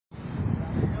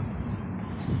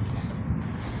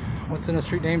What's in the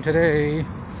street name today?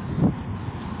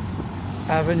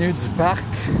 Avenue du Parc.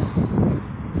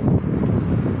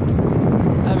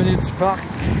 Avenue du Parc,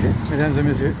 mesdames et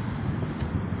messieurs.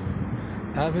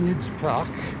 Avenue du Parc.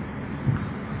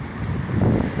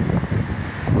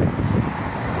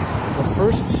 The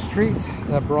first street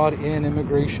that brought in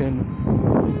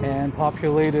immigration and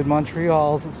populated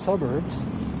Montreal's suburbs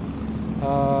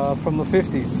from the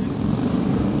 50s,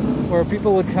 where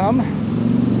people would come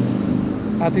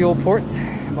at the old port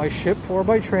by ship or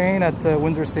by train at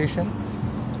Windsor Station,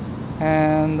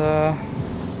 and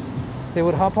they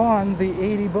would hop on the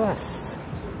 80 bus.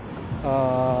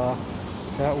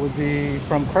 That would be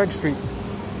from Parc Street,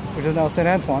 which is now St.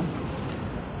 Antoine,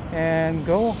 and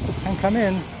go and come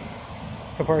in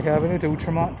to Park Avenue, to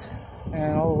Outremont,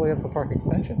 and all the way up to Park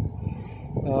Extension.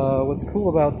 What's cool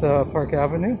about Park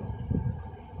Avenue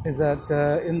is that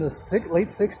in the late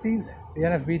 60s, the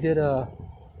NFB did a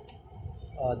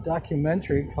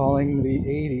documentary calling the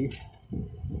 80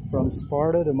 from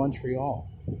Sparta to Montreal,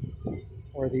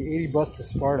 or the 80 bus to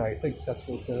Sparta. I think that's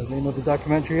what the name of the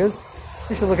documentary is.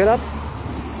 You should look it up.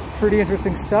 Pretty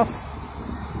interesting stuff.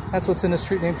 That's what's in the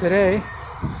street name today.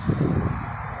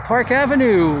 Park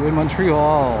Avenue in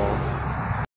Montreal.